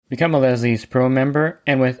Become a Leslie's Pro member,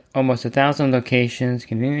 and with almost 1,000 locations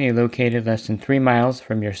conveniently located less than 3 miles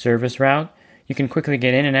from your service route, you can quickly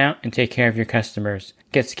get in and out and take care of your customers.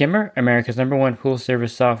 Get Skimmer, America's #1 pool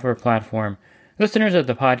service software platform. Listeners of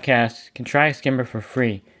the podcast can try Skimmer for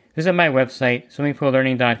free. Visit my website,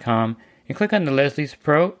 swimmingpoollearning.com, and click on the Leslie's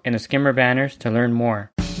Pro and the Skimmer banners to learn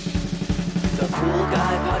more. The Pool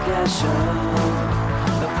Guy Podcast Show.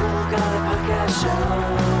 The Pool Guy Podcast Show.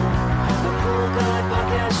 The Pool Guy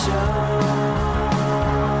Podcast Show.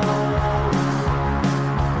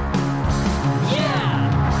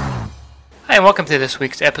 Yeah! Hi, and welcome to this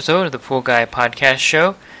week's episode of the Pool Guy Podcast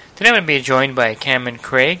Show. Today I'm going to be joined by Cameron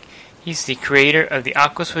Craig. He's the creator of the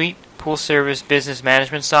AquaSuite pool service business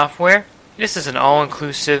management software. This is an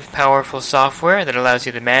all-inclusive, powerful software that allows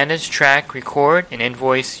you to manage, track, record, and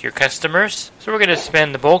invoice your customers. So we're going to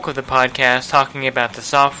spend the bulk of the podcast talking about the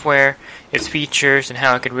software, its features, and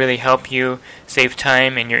how it could really help you save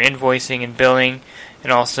time in your invoicing and billing,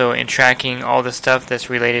 and also in tracking all the stuff that's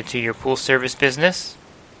related to your pool service business.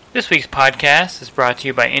 This week's podcast is brought to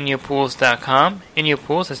you by InyoPools.com.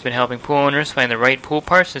 InyoPools has been helping pool owners find the right pool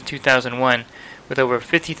parts since 2001. With over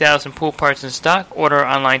 50,000 pool parts in stock, order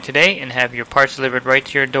online today and have your parts delivered right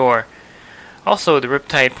to your door. Also, the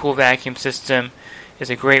Riptide Pool Vacuum System is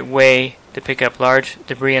a great way to pick up large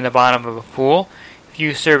debris on the bottom of a pool. If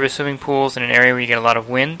you service swimming pools in an area where you get a lot of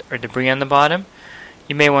wind or debris on the bottom,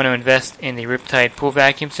 you may want to invest in the Riptide Pool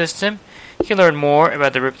Vacuum System. You can learn more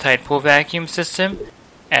about the Riptide Pool Vacuum System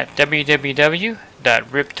at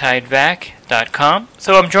www.riptidevac.com.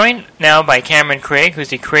 So I'm joined now by Cameron Craig, who's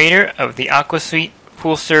the creator of the AquaSuite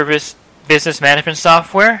pool service business management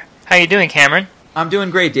software. How are you doing, Cameron? I'm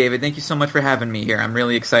doing great, David. Thank you so much for having me here. I'm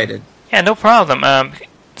really excited. Yeah, no problem.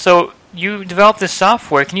 So you developed this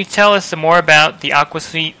software. Can you tell us some more about the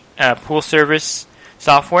AquaSuite pool service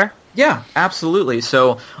software? Yeah, absolutely.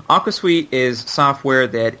 So AquaSuite is software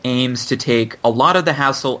that aims to take a lot of the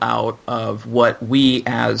hassle out of what we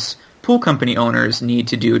as pool company owners need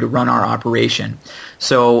to do to run our operation.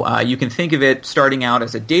 So you can think of it starting out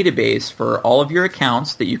as a database for all of your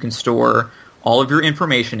accounts that you can store all of your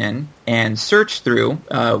information in and search through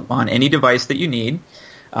on any device that you need.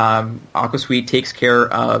 AquaSuite takes care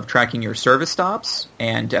of tracking your service stops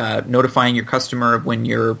and notifying your customer when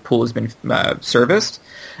your pool has been serviced.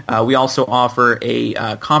 We also offer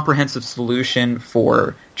a comprehensive solution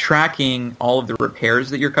for tracking all of the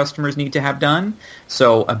repairs that your customers need to have done.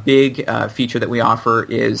 So a big feature that we offer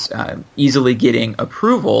is easily getting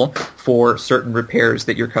approval for certain repairs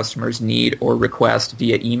that your customers need or request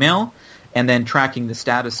via email, and then tracking the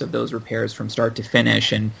status of those repairs from start to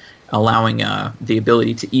finish and allowing the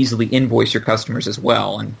ability to easily invoice your customers as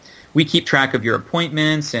well. And we keep track of your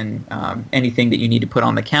appointments and anything that you need to put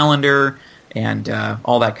on the calendar and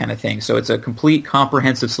all that kind of thing. So it's a complete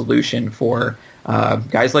comprehensive solution for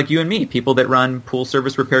guys like you and me, people that run pool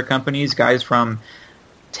service repair companies, guys from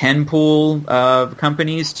 10 pool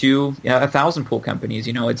companies to 1,000 pool companies.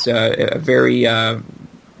 You know, it's a very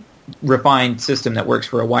refined system that works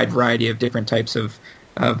for a wide variety of different types of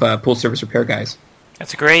pool service repair guys.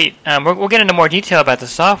 That's great. We'll get into more detail about the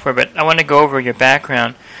software, but I want to go over your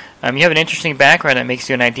background. You have an interesting background that makes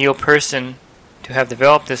you an ideal person to have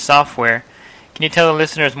developed this software. Can you tell the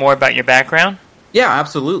listeners more about your background? Yeah,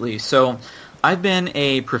 absolutely. So I've been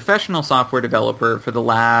a professional software developer for the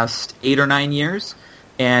last 8 or 9 years,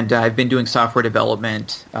 and I've been doing software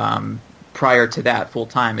development prior to that full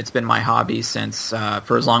time. It's been my hobby since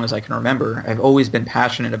for as long as I can remember. I've always been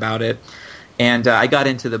passionate about it. And I got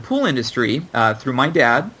into the pool industry through my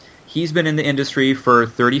dad. He's been in the industry for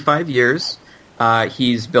 35 years.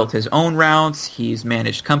 He's built his own routes. He's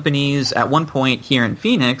managed companies. At one point here in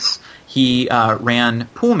Phoenix, he ran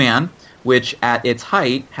Poolman, which at its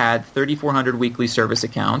height had 3,400 weekly service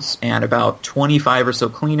accounts and about 25 or so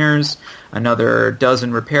cleaners, another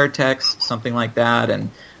dozen repair techs, something like that.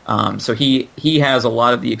 And so he has a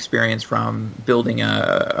lot of the experience from building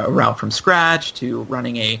a route from scratch to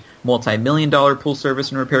running a multi-million-dollar pool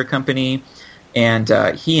service and repair company. And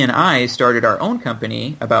he and I started our own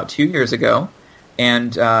company about 2 years ago.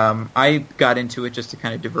 And I got into it just to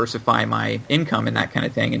kind of diversify my income and that kind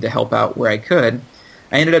of thing and to help out where I could.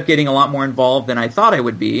 I ended up getting a lot more involved than I thought I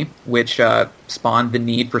would be, which spawned the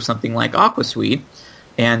need for something like AquaSuite.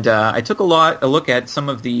 And I took a look at some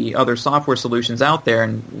of the other software solutions out there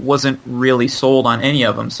and wasn't really sold on any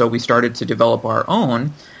of them. So we started to develop our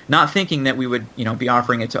own, not thinking that we would, be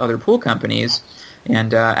offering it to other pool companies.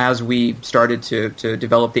 And as we started to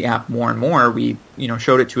develop the app more and more, we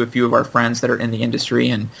showed it to a few of our friends that are in the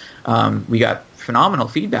industry, and we got phenomenal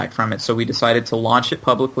feedback from it. So we decided to launch it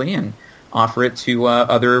publicly, and offer it to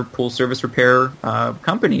other pool service repair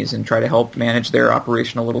companies and try to help manage their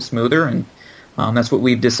operation a little smoother. And that's what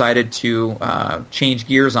we've decided to change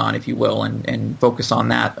gears on, if you will, and focus on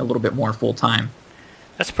that a little bit more full time.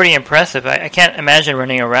 That's pretty impressive. I can't imagine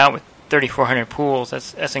running a route with 3,400 pools.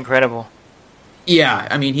 That's incredible. Yeah,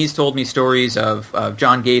 I mean, he's told me stories of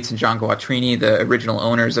John Gates and John Guatrini, the original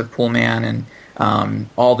owners of Poolman, and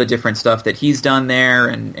all the different stuff that he's done there,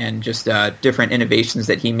 and just different innovations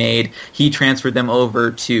that he made. He transferred them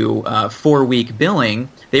over to 4-week billing.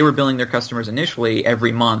 They were billing their customers initially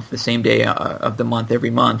every month, the same day of the month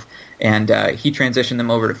every month, and he transitioned them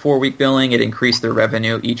over to 4-week billing. It increased their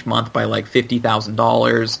revenue each month by like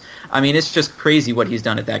 $50,000. I mean, it's just crazy what he's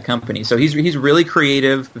done at that company. So he's really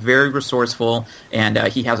creative, very resourceful, and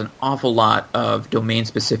he has an awful lot of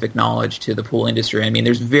domain-specific knowledge to the pool industry. I mean,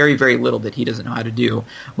 there's very, very little that he doesn't know how to do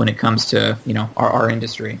when it comes to our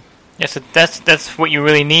industry. Yes, that's what you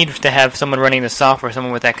really need to have someone running the software,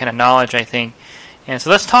 someone with that kind of knowledge, I think. And so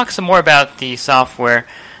let's talk some more about the software.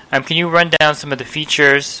 Can you run down some of the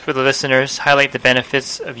features for the listeners, highlight the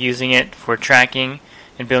benefits of using it for tracking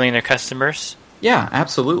and billing their customers? Yeah,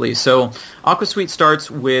 absolutely. So AquaSuite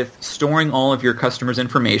starts with storing all of your customers'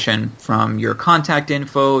 information, from your contact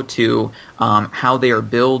info to how they are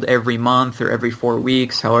billed every month or every 4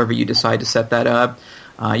 weeks, however you decide to set that up.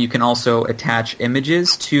 You can also attach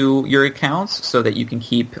images to your accounts so that you can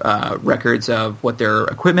keep records of what their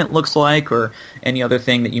equipment looks like or any other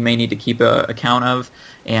thing that you may need to keep a account of.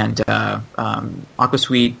 And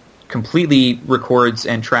AquaSuite completely records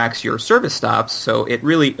and tracks your service stops, so it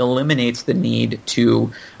really eliminates the need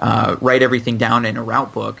to write everything down in a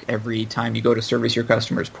route book every time you go to service your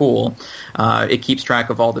customer's pool. It keeps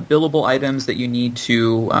track of all the billable items that you need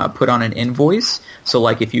to put on an invoice. So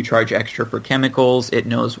like if you charge extra for chemicals, it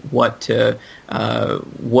knows what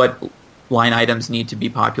line items need to be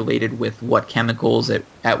populated with what chemicals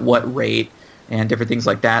at what rate, and different things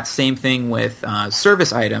like that. Same thing with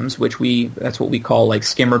service items, which that's what we call like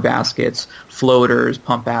skimmer baskets, floaters,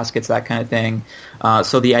 pump baskets, that kind of thing.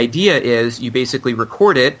 So the idea is you basically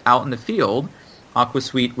record it out in the field.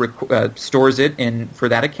 AquaSuite stores it for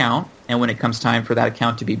that account, and when it comes time for that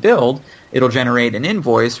account to be billed, it'll generate an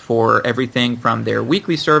invoice for everything from their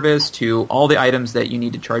weekly service to all the items that you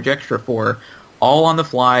need to charge extra for, all on the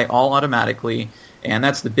fly, all automatically. And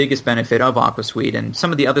that's the biggest benefit of AquaSuite. And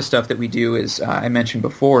some of the other stuff that we do is, I mentioned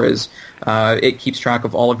before, is it keeps track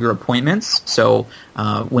of all of your appointments. So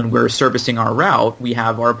when we're servicing our route, we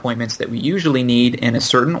have our appointments that we usually need in a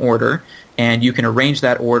certain order, and you can arrange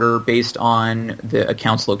that order based on the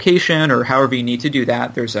account's location or however you need to do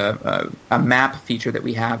that. There's a map feature that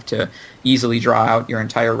we have to easily draw out your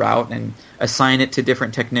entire route and assign it to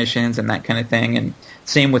different technicians and that kind of thing. And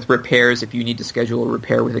same with repairs. If you need to schedule a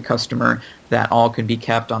repair with a customer, that all can be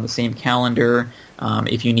kept on the same calendar.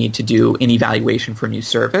 If you need to do an evaluation for a new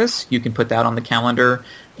service, you can put that on the calendar,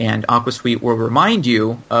 and AquaSuite will remind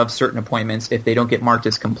you of certain appointments if they don't get marked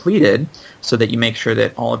as completed, so that you make sure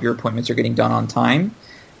that all of your appointments are getting done on time.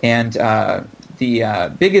 And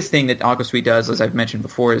the biggest thing that AquaSuite does, as I've mentioned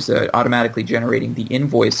before, is automatically generating the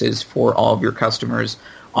invoices for all of your customers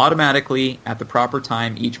automatically at the proper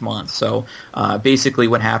time each month. So basically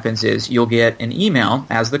what happens is you'll get an email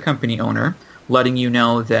as the company owner letting you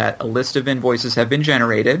know that a list of invoices have been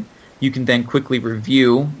generated. You can then quickly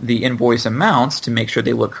review the invoice amounts to make sure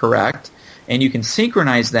they look correct, and you can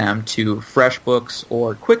synchronize them to FreshBooks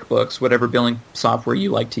or QuickBooks, whatever billing software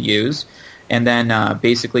you like to use. And then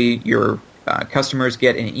basically your customers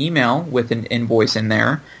get an email with an invoice in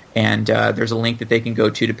there, and there's a link that they can go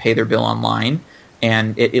to pay their bill online.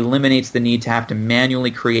 And it eliminates the need to have to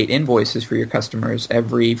manually create invoices for your customers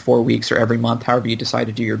every 4 weeks or every month, however you decide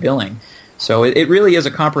to do your billing. So it really is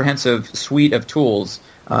a comprehensive suite of tools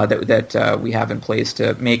that we have in place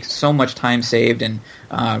to make so much time saved and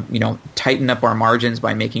tighten up our margins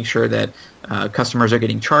by making sure that customers are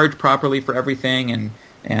getting charged properly for everything,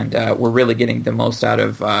 and we're really getting the most out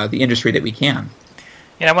of the industry that we can.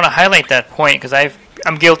 Yeah, I want to highlight that point because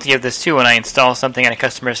I'm guilty of this too. When I install something at a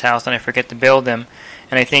customer's house and I forget to bill them,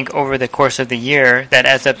 and I think over the course of the year that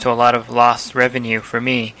adds up to a lot of lost revenue for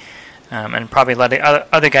me. And probably a lot of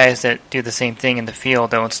other guys that do the same thing in the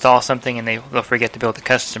field. They'll install something and they'll forget to bill the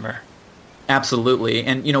customer. Absolutely.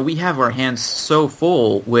 And, we have our hands so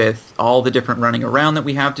full with all the different running around that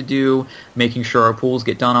we have to do, making sure our pools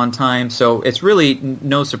get done on time. So it's really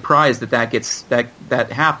no surprise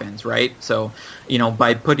that happens, right? So,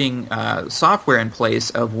 by putting software in place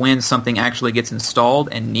of when something actually gets installed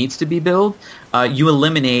and needs to be billed, you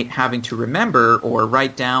eliminate having to remember or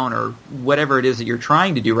write down or whatever it is that you're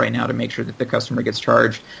trying to do right now to make sure that the customer gets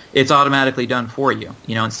charged. It's automatically done for you.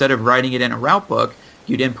 Instead of writing it in a route book,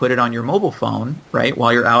 you'd input it on your mobile phone, right,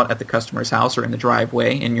 while you're out at the customer's house or in the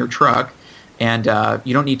driveway in your truck, and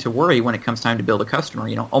you don't need to worry when it comes time to bill a customer.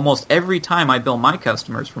 Almost every time I bill my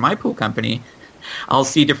customers for my pool company, I'll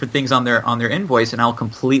see different things on their invoice, and I'll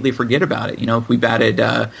completely forget about it. If we've added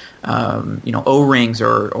O-rings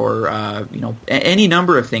or any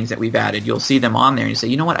number of things that we've added, you'll see them on there, and you say,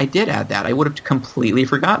 you know what, I did add that. I would have completely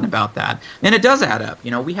forgotten about that. And it does add up.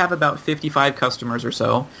 We have about 55 customers or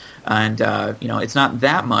so, and it's not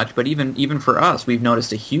that much, but even for us, we've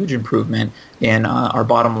noticed a huge improvement in our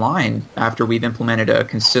bottom line after we've implemented a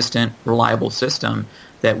consistent, reliable system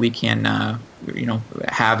that we can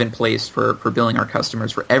have in place for billing our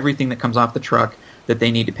customers for everything that comes off the truck that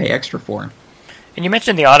they need to pay extra for. And you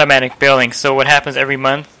mentioned the automatic billing. So what happens every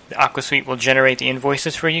month, the AquaSuite will generate the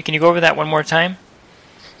invoices for you. Can you go over that one more time?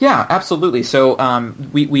 Yeah, absolutely. So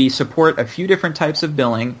we support a few different types of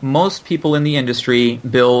billing. Most people in the industry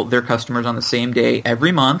bill their customers on the same day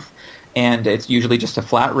every month, and it's usually just a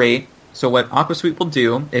flat rate. So what AquaSuite will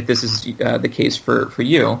do, if this is the case for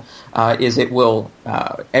you, is it will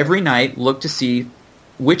every night look to see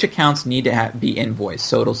which accounts need to be invoiced.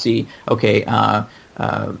 So it'll see, okay,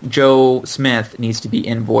 Joe Smith needs to be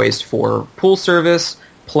invoiced for pool service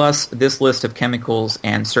plus this list of chemicals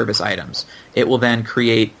and service items. It will then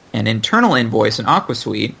create an internal invoice in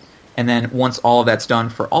AquaSuite, and then once all of that's done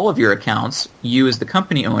for all of your accounts, you as the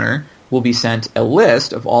company owner will be sent a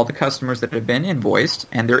list of all the customers that have been invoiced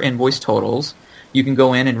and their invoice totals. You can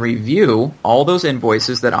go in and review all those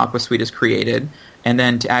invoices that AquaSuite has created, and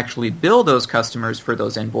then to actually bill those customers for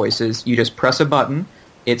those invoices, you just press a button.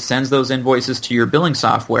 It sends those invoices to your billing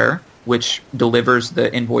software, which delivers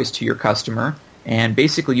the invoice to your customer, and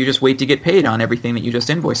basically you just wait to get paid on everything that you just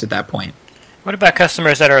invoiced at that point. What about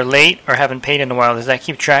customers that are late or haven't paid in a while? Does that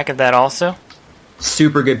keep track of that also?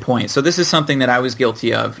 Super good point. So this is something that I was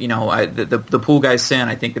guilty of. The pool guy's sin.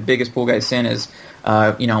 I think the biggest pool guy's sin is,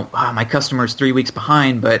 my customer's 3 weeks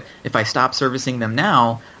behind, but if I stop servicing them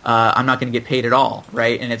now, I'm not going to get paid at all,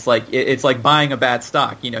 right? And it's like buying a bad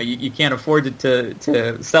stock. You can't afford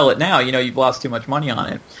to sell it now. You've lost too much money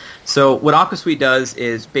on it. So what AquaSuite does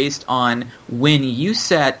is based on when you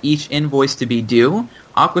set each invoice to be due,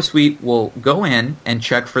 AquaSuite will go in and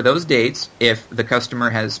check for those dates. If the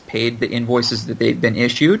customer has paid the invoices that they've been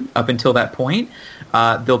issued up until that point,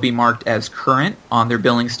 they'll be marked as current on their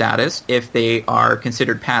billing status. If they are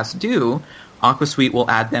considered past due, AquaSuite will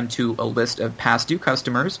add them to a list of past due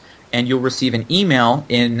customers, and you'll receive an email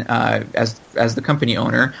as the company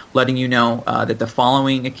owner letting you know that the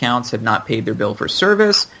following accounts have not paid their bill for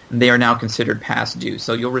service, and they are now considered past due.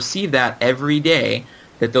 So you'll receive that every day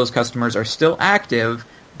that those customers are still active,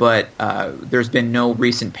 but there's been no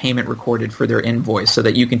recent payment recorded for their invoice, so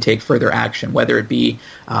that you can take further action, whether it be,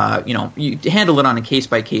 you handle it on a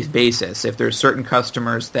case-by-case basis. If there's certain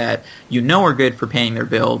customers that are good for paying their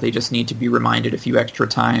bill, they just need to be reminded a few extra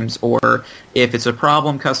times, or if it's a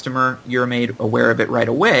problem customer, you're made aware of it right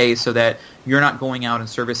away so that you're not going out and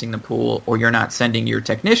servicing the pool, or you're not sending your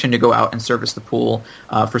technician to go out and service the pool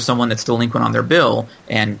for someone that's delinquent on their bill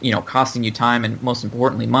and, costing you time and, most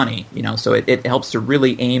importantly, money. So it helps to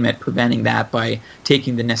really aim at preventing that by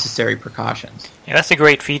taking the necessary precautions. Yeah, that's a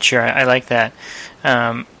great feature. I like that.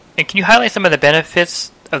 And can you highlight some of the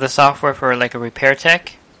benefits of the software for like a repair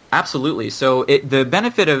tech? Absolutely. So the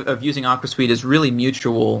benefit of using AquaSuite is really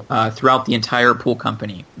mutual throughout the entire pool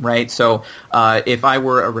company, right? So if I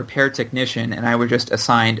were a repair technician and I were just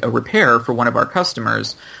assigned a repair for one of our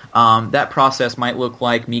customers, that process might look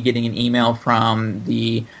like me getting an email from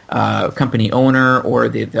the company owner or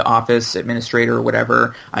the office administrator or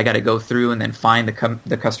whatever. I got to go through and then find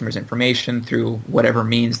the customer's information through whatever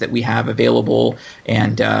means that we have available,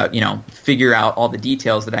 and figure out all the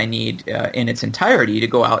details that I need in its entirety to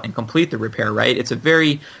go out and complete the repair. Right? It's a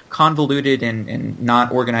very convoluted and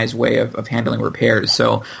not organized way of handling repairs.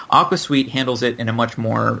 So AquaSuite handles it in a much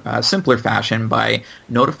more simpler fashion by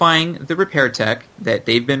notifying the repair tech that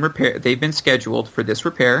they've been scheduled for this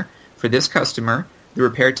repair for this customer. The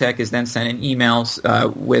repair tech is then sent in emails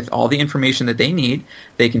with all the information that they need.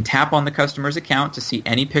 They can tap on the customer's account to see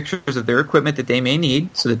any pictures of their equipment that they may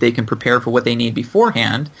need so that they can prepare for what they need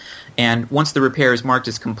beforehand. And once the repair is marked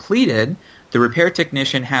as completed, the repair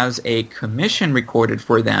technician has a commission recorded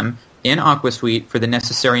for them in AquaSuite for the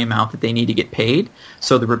necessary amount that they need to get paid.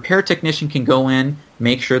 So the repair technician can go in,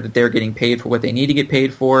 make sure that they're getting paid for what they need to get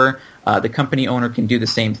paid for. The company owner can do the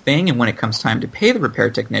same thing, and when it comes time to pay the repair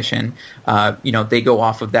technician, they go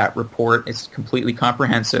off of that report. It's completely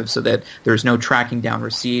comprehensive so that there's no tracking down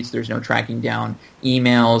receipts, there's no tracking down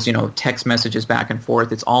emails, text messages back and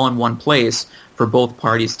forth. It's all in one place for both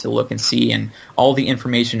parties to look and see, and all the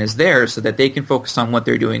information is there so that they can focus on what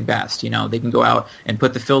they're doing best. They can go out and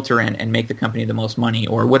put the filter in and make the company the most money,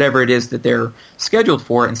 or whatever it is that they're scheduled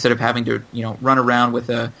for, instead of having to run around with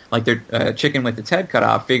their chicken with its head cut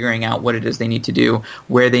off, figuring out what it is they need to do,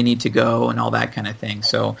 where they need to go, and all that kind of thing.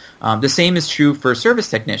 So the same is true for service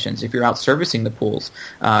technicians. If you're out servicing the pools,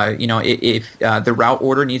 if the route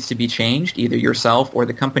order needs to be changed, either yourself or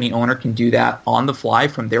the company owner can do that on the fly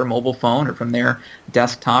from their mobile phone or from their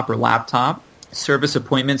desktop or laptop. Service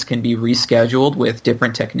appointments can be rescheduled with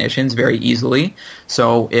different technicians very easily.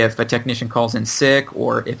 So if a technician calls in sick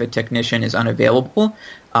or if a technician is unavailable,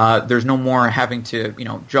 there's no more having to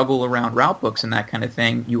juggle around route books and that kind of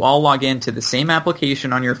thing. You all log into the same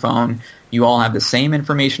application on your phone. You all have the same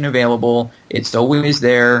information available. It's always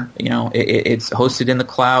there. It's hosted in the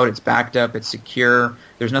cloud. It's backed up. It's secure.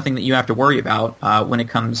 There's nothing that you have to worry about when it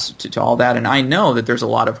comes to all that. And I know that there's a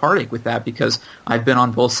lot of heartache with that because I've been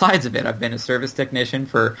on both sides of it. I've been a service technician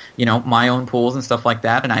for my own pools and stuff like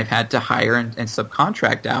that, and I've had to hire and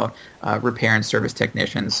subcontract out repair and service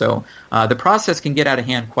technicians. So the process can get out of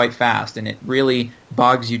hand quite fast, and it really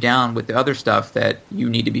bogs you down with the other stuff that you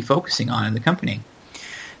need to be focusing on in the company.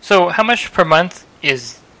 So how much per month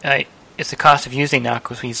is the cost of using the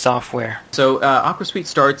AquaSuite software? So AquaSuite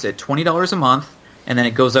starts at $20 a month, and then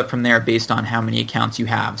it goes up from there based on how many accounts you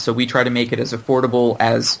have. So we try to make it as affordable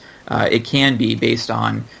as it can be based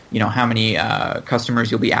on how many customers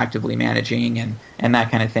you'll be actively managing and that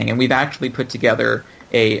kind of thing. And we've actually put together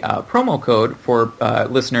a promo code for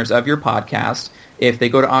listeners of your podcast. If they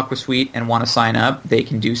go to AquaSuite and want to sign up, they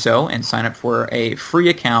can do so and sign up for a free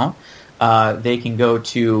account. They can go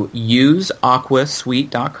to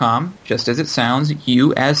useaquasuite.com, just as it sounds,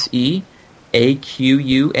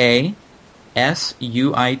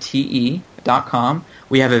 useaquasuite.com.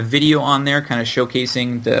 We have a video on there kind of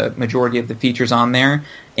showcasing the majority of the features on there.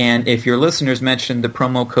 And if your listeners mention the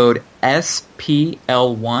promo code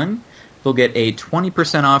SPL1, they'll get a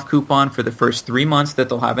 20% off coupon for the first 3 months that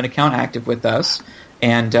they'll have an account active with us.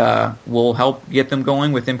 And we'll help get them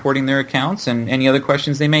going with importing their accounts and any other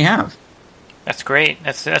questions they may have. That's great.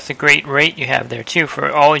 That's a great rate you have there, too,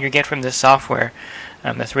 for all you get from this software.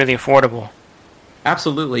 That's really affordable.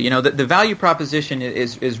 Absolutely. The value proposition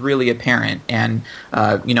is really apparent. And,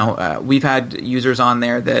 we've had users on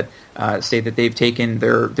there that say that they've taken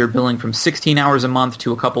their billing from 16 hours a month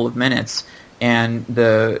to a couple of minutes. And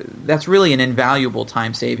that's really an invaluable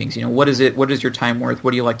time savings. What is it? What is your time worth?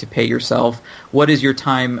 What do you like to pay yourself? What is your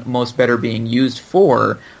time most better being used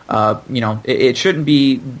for? It shouldn't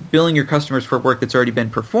be billing your customers for work that's already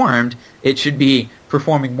been performed. It should be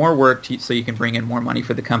performing more work so you can bring in more money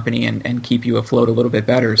for the company and keep you afloat a little bit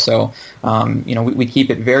better. So, we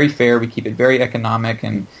keep it very fair. We keep it very economic.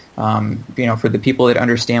 And, for the people that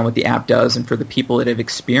understand what the app does and for the people that have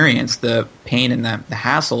experienced the pain and the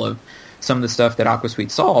hassle of some of the stuff that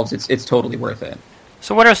AquaSuite solves, it's totally worth it.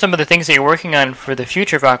 So what are some of the things that you're working on for the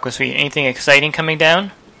future of AquaSuite? Anything exciting coming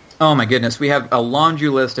down? Oh my goodness, we have a laundry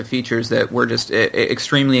list of features that we're just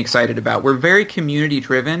extremely excited about. We're very community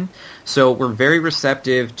driven, so we're very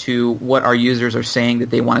receptive to what our users are saying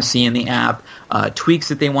that they want to see in the app, tweaks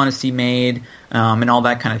that they want to see made, and all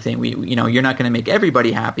that kind of thing. You're not going to make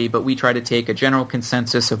everybody happy, but we try to take a general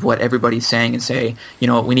consensus of what everybody's saying and say,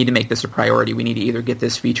 we need to make this a priority. We need to either get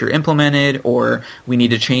this feature implemented or we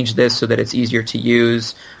need to change this so that it's easier to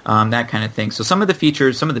use, that kind of thing. So some of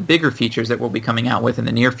the bigger features that we'll be coming out with in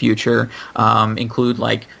the near future include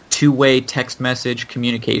like two-way text message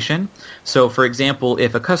communication. So, for example,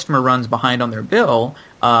 if a customer runs behind on their bill,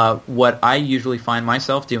 what I usually find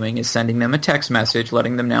myself doing is sending them a text message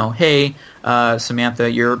letting them know, hey,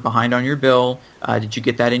 Samantha, you're behind on your bill. Did you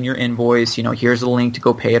get that in your invoice? Here's a link to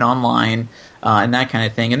go pay it online, and that kind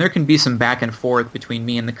of thing. And there can be some back and forth between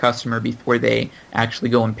me and the customer before they actually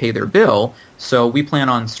go and pay their bill. So we plan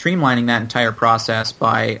on streamlining that entire process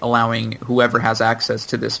by allowing whoever has access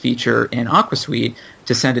to this feature in AquaSuite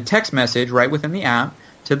to send a text message right within the app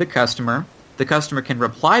to the customer. the customer can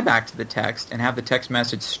reply back to the text and have the text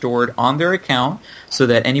message stored on their account so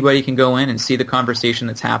that anybody can go in and see the conversation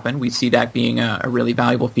that's happened. We see that being a really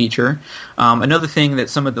valuable feature. Another thing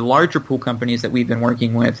that some of the larger pool companies that we've been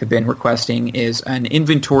working with have been requesting is an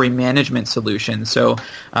inventory management solution. So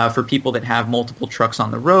for people that have multiple trucks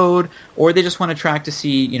on the road, or they just want to track to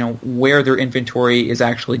see, where their inventory is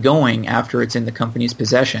actually going after it's in the company's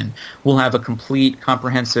possession, we'll have a complete,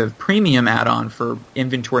 comprehensive premium add-on for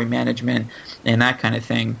inventory management and that kind of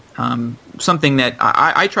thing. Something that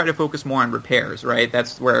I try to focus more on repairs, right?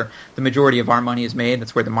 That's where the majority of our money is made.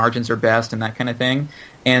 That's where the margins are best and that kind of thing.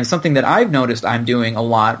 And something that I've noticed I'm doing a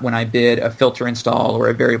lot when I bid a filter install or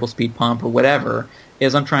a variable speed pump or whatever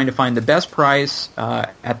is I'm trying to find the best price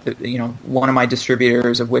at the one of my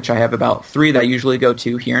distributors, of which I have about 3 that I usually go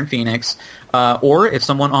to here in Phoenix. Or if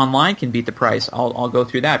someone online can beat the price, I'll go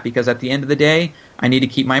through that, because at the end of the day, I need to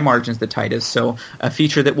keep my margins the tightest. So a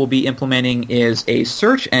feature that we'll be implementing is a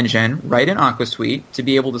search engine right in AquaSuite to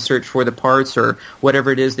be able to search for the parts or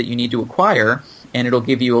whatever it is that you need to acquire. And it'll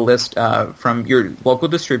give you a list from your local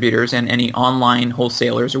distributors and any online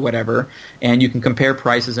wholesalers or whatever, and you can compare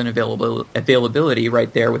prices and availability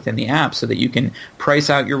right there within the app, so that you can price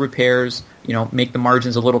out your repairs, make the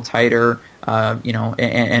margins a little tighter,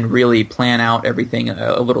 and really plan out everything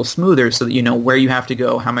a little smoother, so that you know where you have to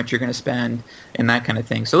go, how much you're going to spend, and that kind of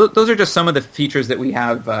thing. So those are just some of the features that we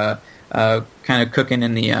have kind of cooking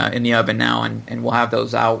in the oven now, and we'll have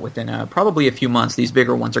those out within probably a few months. These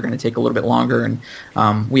bigger ones are going to take a little bit longer, and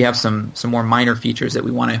we have some more minor features that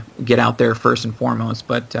we want to get out there first and foremost.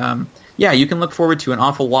 But yeah, you can look forward to an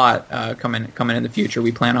awful lot coming in the future.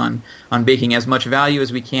 We plan on baking as much value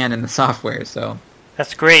as we can in the software. So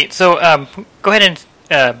that's great. So go ahead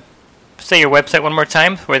and say your website one more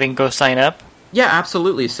time where they can go sign up. Yeah,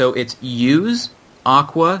 absolutely. So it's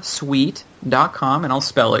AquaSuite.com, and I'll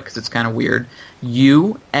spell it because it's kind of weird.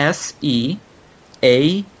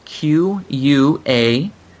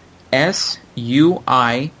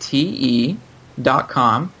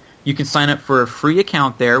 USEAQUASUITE.com. You can sign up for a free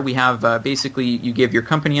account there. We have basically, you give your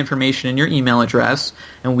company information and your email address,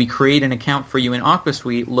 and we create an account for you in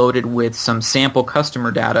AquaSuite loaded with some sample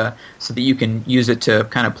customer data so that you can use it to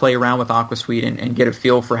kind of play around with AquaSuite and get a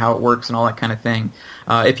feel for how it works and all that kind of thing.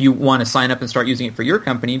 If you want to sign up and start using it for your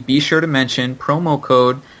company, be sure to mention promo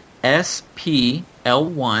code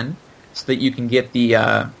SPL1 so that you can get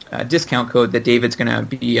the discount code that David's going to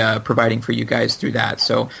be providing for you guys through that.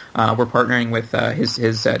 So we're partnering with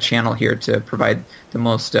his channel here to provide the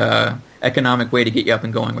most economic way to get you up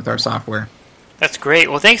and going with our software. That's great.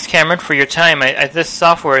 Well, thanks, Cameron, for your time. This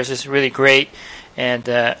software is just really great, and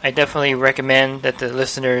I definitely recommend that the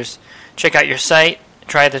listeners check out your site,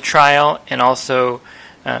 try the trial, and also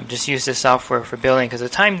just use this software for billing, because the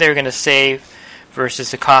time they're going to save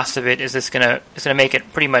versus the cost of it is it's going to make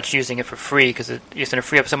it pretty much using it for free, because it's going to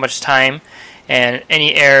free up so much time, and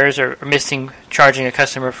any errors or missing charging a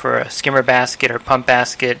customer for a skimmer basket or pump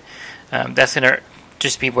basket, that's going to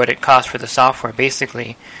just be what it costs for the software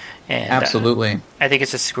basally. And absolutely. I think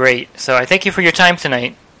it's just great. So I thank you for your time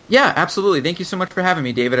tonight. Yeah, absolutely. Thank you so much for having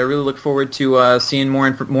me, David. I really look forward to seeing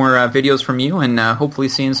more videos from you, and hopefully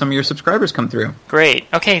seeing some of your subscribers come through. Great.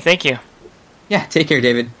 Okay, thank you. Yeah, take care,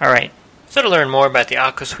 David. All right. So to learn more about the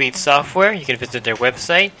AquaSuite software, you can visit their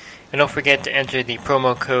website. And don't forget to enter the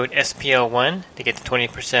promo code SPL1 to get the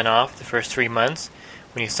 20% off the first 3 months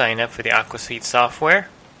when you sign up for the AquaSuite software.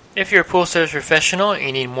 If you're a pool service professional and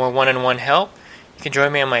you need more one-on-one help, you can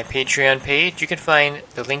join me on my Patreon page. You can find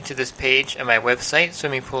the link to this page at my website,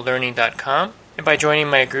 swimmingpoollearning.com. And by joining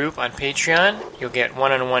my group on Patreon, you'll get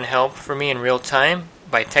one-on-one help from me in real time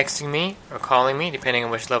by texting me or calling me, depending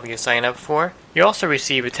on which level you sign up for. You'll also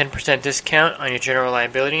receive a 10% discount on your general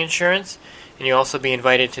liability insurance, and you'll also be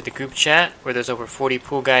invited to the group chat where there's over 40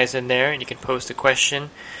 pool guys in there, and you can post a question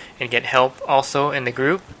and get help also in the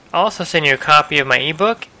group. I'll also send you a copy of my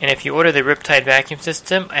ebook, and if you order the Riptide vacuum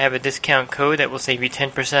system, I have a discount code that will save you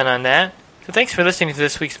 10% on that. So thanks for listening to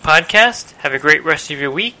this week's podcast. Have a great rest of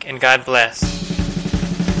your week, and God bless.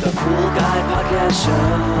 The Pool Guy Podcast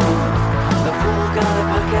Show. The Pool Guy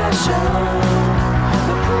Podcast Show.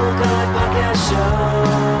 The Pool Guy Podcast Show.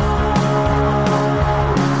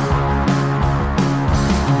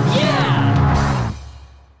 Yeah!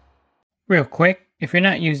 Real quick, if you're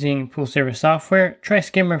not using pool service software, try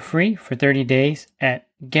Skimmer free for 30 days at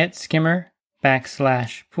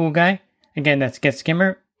getskimmer.com/poolguy. Again, that's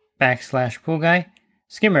getskimmer.com/poolguy.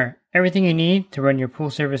 Skimmer, everything you need to run your pool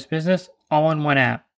service business all in one app.